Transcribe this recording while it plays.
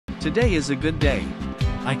Today is a good day.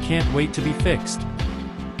 I can't wait to be fixed.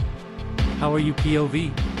 How are you,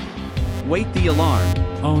 POV? Wait the alarm.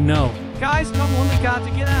 Oh no. Guys, come on, we got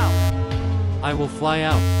to get out. I will fly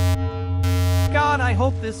out. God, I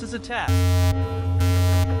hope this is a test.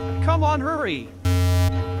 Come on, hurry.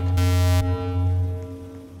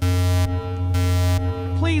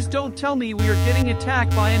 Please don't tell me we are getting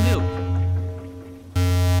attacked by a nuke.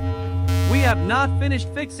 We have not finished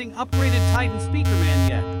fixing upgraded Titan Speakerman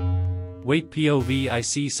yet. Wait, POV, I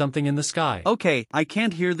see something in the sky. Okay, I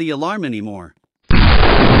can't hear the alarm anymore. Oh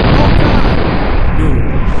God! Ooh.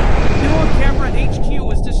 Your camera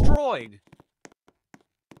HQ is destroyed.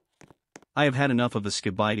 I have had enough of the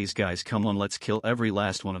Skibites guys. Come on, let's kill every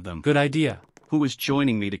last one of them. Good idea. Who is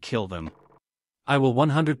joining me to kill them? I will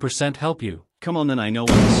 100% help you. Come on then, I know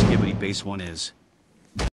what the Skibidi base one is.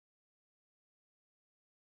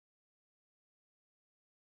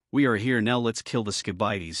 We are here now, let's kill the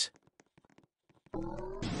Skibites.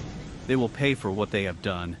 They will pay for what they have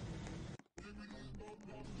done.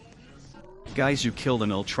 Guys, you kill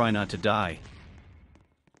them, I'll try not to die.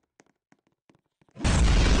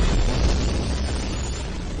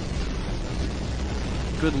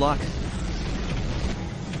 Good luck.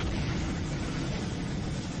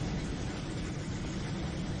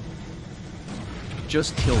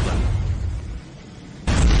 Just kill them.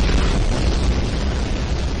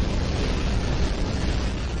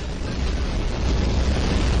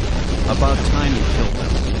 About time you killed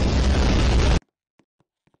them.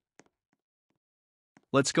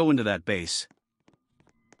 Let's go into that base.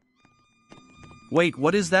 Wait,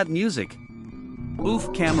 what is that music?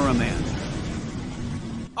 Oof, cameraman.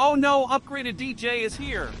 Oh no, upgraded DJ is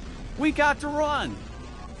here. We got to run.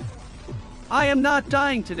 I am not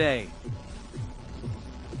dying today.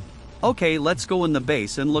 Okay, let's go in the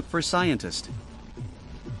base and look for scientist.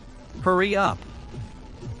 Hurry up.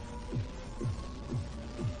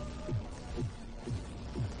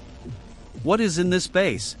 What is in this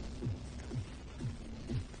base?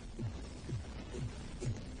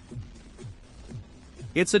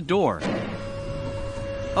 It's a door.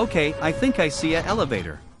 Okay, I think I see an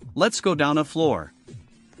elevator. Let's go down a floor.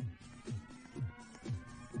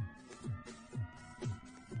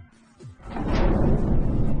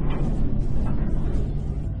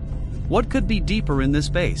 What could be deeper in this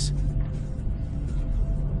base?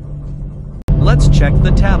 Let's check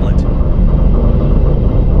the tablet.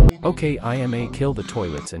 Okay, IMA, kill the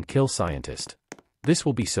toilets and kill scientist. This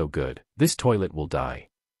will be so good. This toilet will die.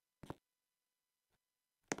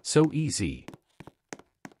 So easy.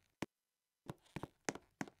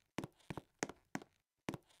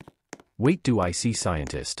 Wait, do I see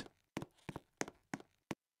scientist?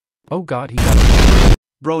 Oh God, he got a...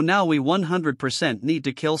 Bro, now we 100% need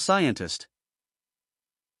to kill scientist.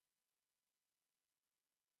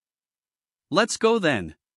 Let's go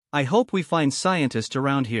then. I hope we find scientist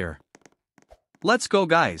around here. Let's go,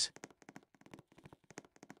 guys.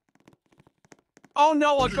 Oh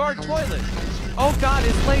no, a guard toilet. Oh God,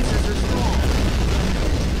 his lasers are strong.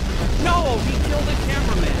 No, he killed the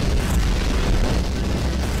cameraman.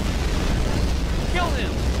 Kill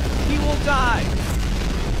him. He will die.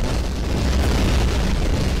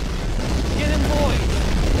 Get him, boys.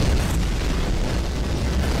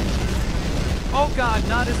 Oh God,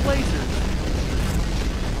 not his lasers.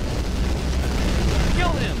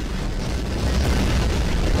 Kill him.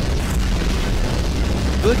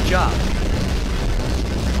 Good job.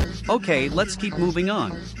 Okay, let's keep moving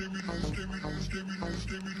on.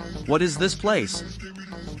 What is this place?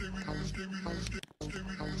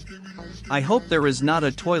 I hope there is not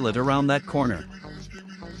a toilet around that corner.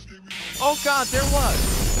 Oh God, there was.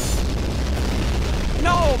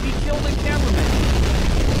 No, he killed the cameraman.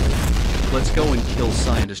 Let's go and kill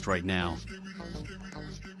scientist right now.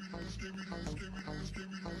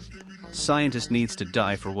 Scientist needs to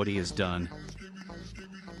die for what he has done.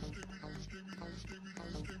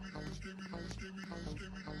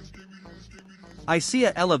 I see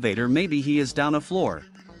an elevator, maybe he is down a floor.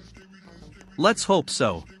 Let's hope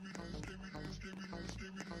so.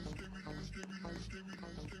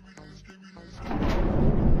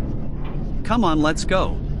 Come on, let's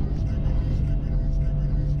go.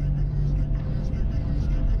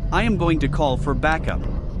 I am going to call for backup.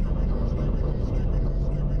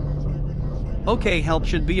 Okay, help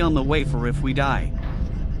should be on the way for if we die.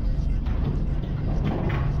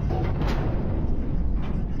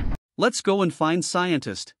 Let's go and find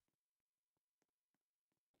scientist.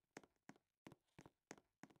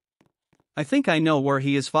 I think I know where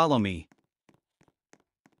he is. Follow me.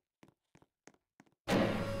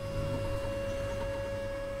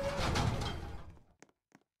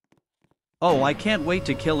 Oh, I can't wait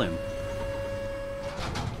to kill him.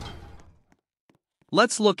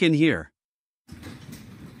 Let's look in here.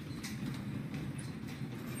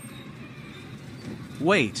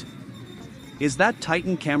 Wait. Is that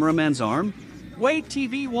Titan cameraman's arm? Wait,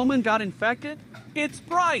 TV woman got infected? It's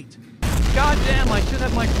bright! Goddamn, I should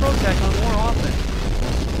have my Protec on more often.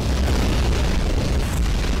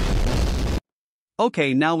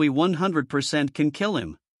 Okay, now we 100% can kill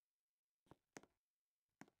him.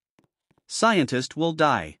 Scientist will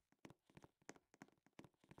die.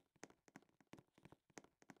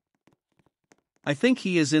 I think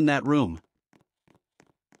he is in that room.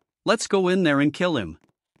 Let's go in there and kill him.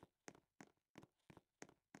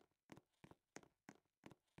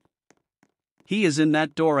 He is in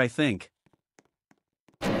that door, I think.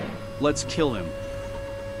 Let's kill him.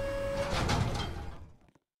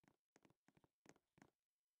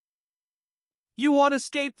 You won't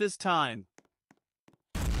escape this time.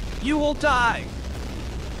 You will die.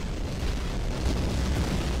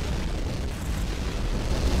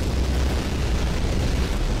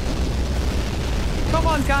 Come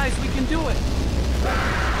on, guys, we can do it.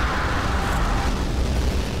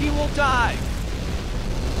 He will die.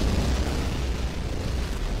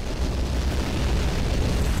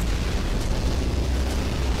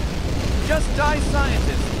 Just die,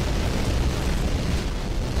 scientist.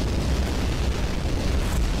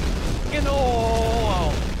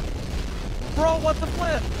 Oh, bro, what the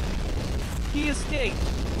flip? He escaped.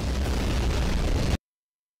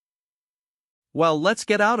 Well, let's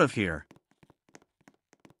get out of here.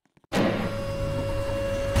 Bro,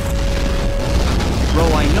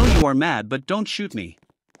 I know you are mad, but don't shoot me.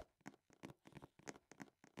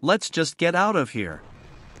 Let's just get out of here.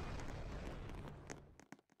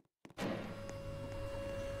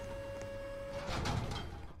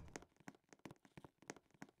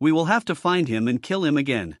 We will have to find him and kill him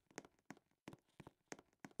again.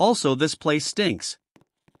 Also, this place stinks.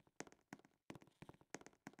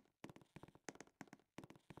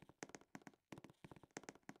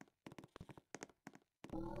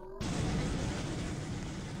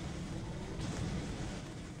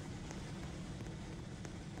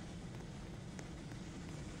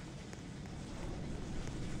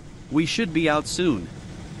 We should be out soon.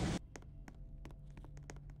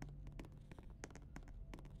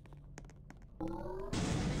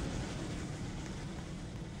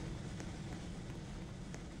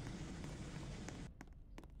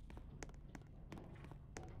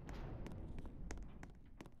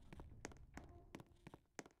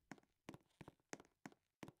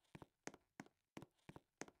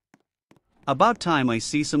 About time I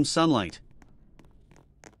see some sunlight.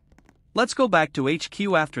 Let's go back to HQ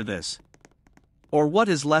after this. Or what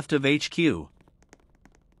is left of HQ.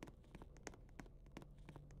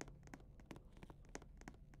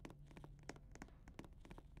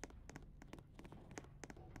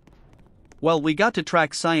 Well, we got to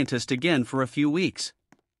track Scientist again for a few weeks.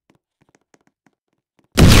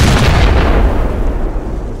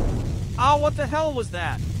 Oh, what the hell was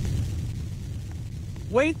that?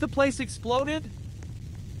 Wait, the place exploded?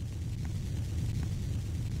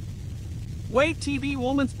 Wait, TV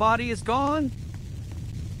woman's body is gone?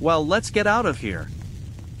 Well, let's get out of here.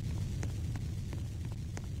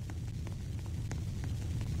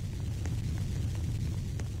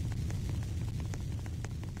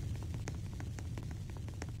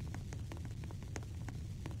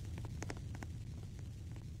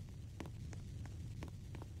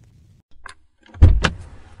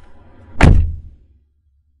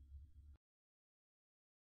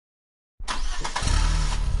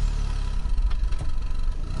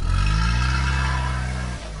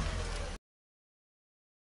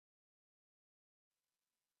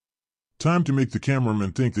 Time to make the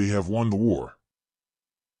cameramen think they have won the war.